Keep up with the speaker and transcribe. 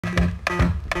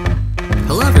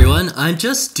everyone, I'm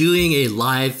just doing a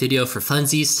live video for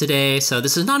funsies today, so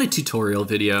this is not a tutorial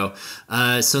video.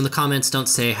 So in the comments, don't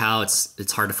say how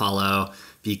it's hard to follow,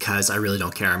 because I really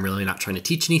don't care. I'm really not trying to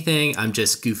teach anything. I'm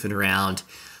just goofing around.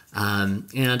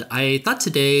 And I thought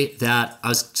today that I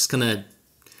was just gonna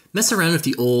mess around with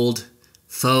the old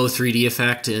faux 3D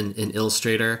effect in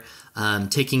Illustrator,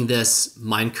 taking this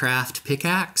Minecraft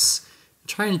pickaxe,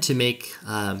 trying to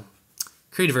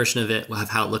create a version of it,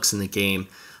 of how it looks in the game.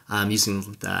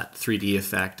 Using that 3D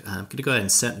effect. I'm going to go ahead and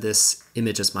set this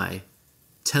image as my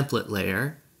template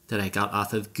layer that I got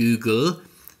off of Google.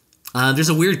 There's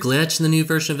a weird glitch in the new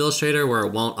version of Illustrator where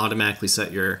it won't automatically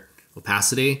set your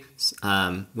opacity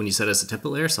when you set it as a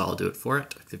template layer, so I'll do it for it,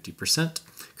 50%.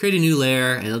 Create a new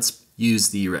layer, and let's use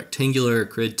the rectangular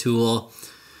grid tool.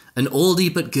 An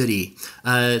oldie but goodie.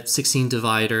 16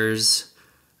 dividers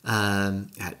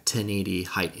at 1080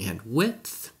 height and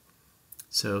width.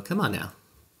 So come on now.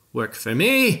 Work for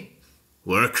me,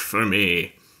 work for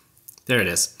me. There it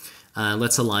is.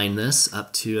 Let's align this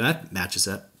up to, that matches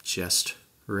up just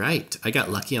right. I got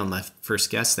lucky on my first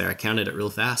guess there. I counted it real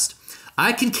fast.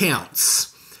 I can count.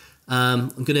 I'm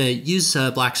gonna use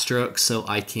black strokes so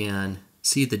I can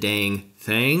see the dang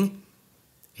thing,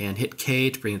 and hit K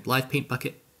to bring it to live paint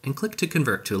bucket, and click to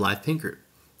convert to a live paint group.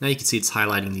 Now you can see it's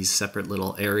highlighting these separate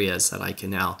little areas that I can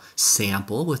now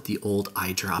sample with the old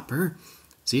eyedropper.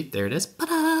 See, there it is.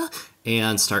 Ta-da!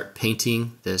 And start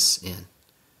painting this in,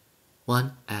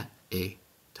 one at a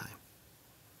time.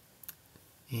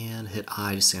 And hit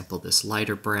I to sample this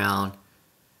lighter brown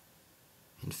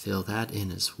and fill that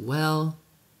in as well.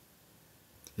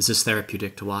 Is this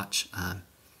therapeutic to watch?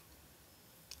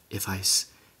 If I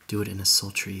do it in a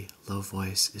sultry, low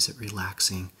voice, is it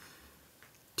relaxing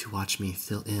to watch me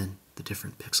fill in the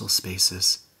different pixel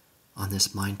spaces on this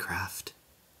Minecraft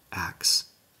axe?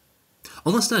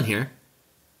 Almost done here.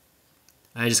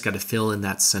 I just got to fill in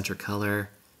that center color,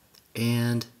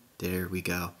 and there we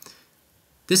go.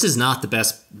 This is not the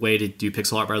best way to do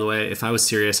pixel art, by the way. If I was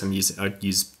serious, I'd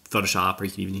use Photoshop, or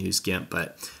you can even use GIMP.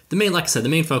 But the main, like I said, the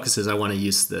main focus is I want to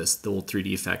use the old 3D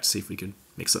effect, see if we can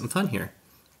make something fun here.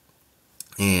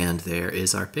 And there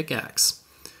is our pickaxe.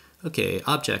 Okay,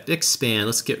 object, expand.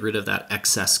 Let's get rid of that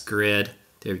excess grid.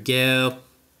 There we go.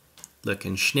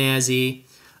 Looking snazzy.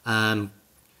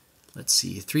 Let's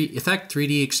see, effect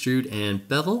 3D extrude and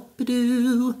bevel.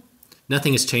 Ba-doo.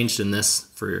 Nothing has changed in this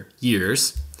for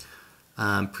years.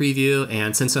 Preview,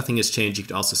 and since nothing has changed, you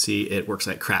can also see it works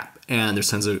like crap. And there's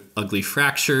tons of ugly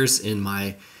fractures in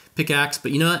my pickaxe,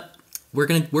 but you know what? We're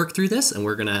gonna work through this and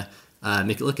we're gonna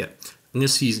make it look good. I'm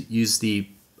gonna use the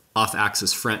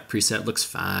off-axis front preset, looks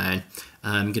fine.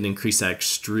 I'm gonna increase that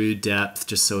extrude depth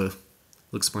just so it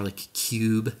looks more like a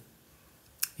cube.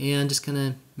 And just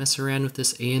gonna mess around with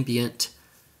this ambient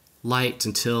light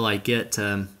until I get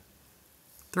the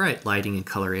right lighting and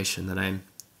coloration that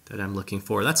I'm looking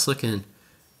for. That's looking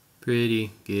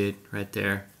pretty good right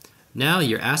there. Now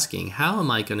you're asking, how am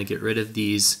I gonna get rid of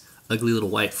these ugly little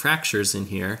white fractures in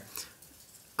here?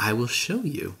 I will show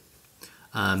you.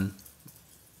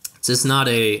 This is not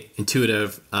a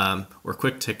intuitive or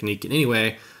quick technique in any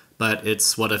way, but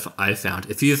it's what I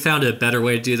found. If you've found a better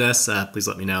way to do this, please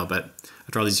let me know. But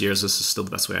after all these years, this is still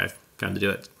the best way I've found to do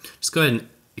it. Just go ahead and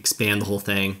expand the whole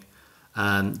thing.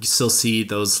 You still see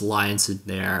those lines in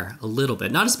there a little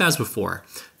bit. Not as bad as before,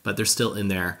 but they're still in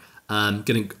there. I'm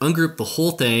gonna ungroup the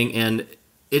whole thing, and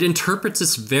it interprets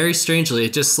this very strangely.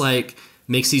 It just like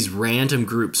makes these random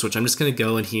groups, which I'm just gonna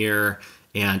go in here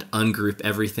and ungroup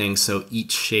everything so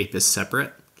each shape is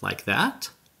separate, like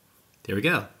that. There we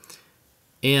go.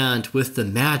 And with the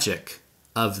magic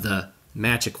of the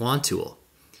magic wand tool,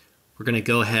 we're gonna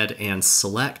go ahead and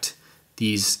select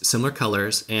these similar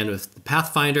colors, and with the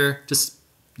Pathfinder, just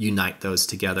unite those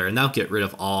together, and that'll get rid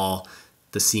of all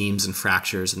the seams and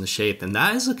fractures in the shape, and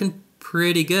that is looking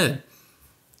pretty good.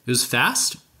 It was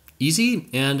fast, easy,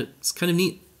 and it's kind of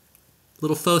neat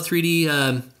little faux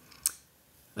 3D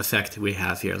effect we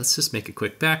have here. Let's just make a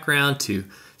quick background to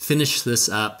finish this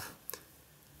up.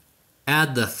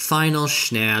 Add the final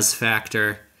schnaz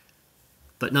factor,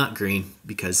 but not green,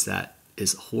 because that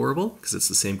is horrible, because it's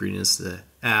the same green as the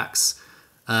axe.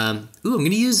 I'm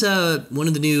going to use one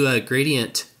of the new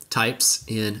gradient types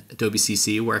in Adobe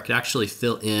CC, where I could actually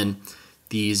fill in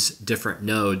these different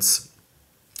nodes.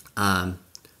 Not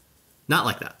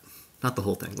like that, not the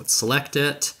whole thing. Let's select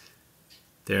it.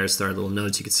 There's our little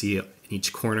nodes you can see in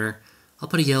each corner. I'll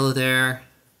put a yellow there,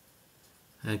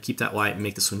 and keep that white and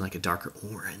make this one like a darker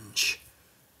orange.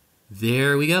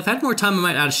 There we go. If I had more time, I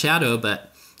might add a shadow,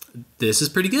 but this is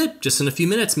pretty good. Just in a few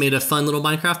minutes, made a fun little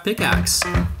Minecraft pickaxe.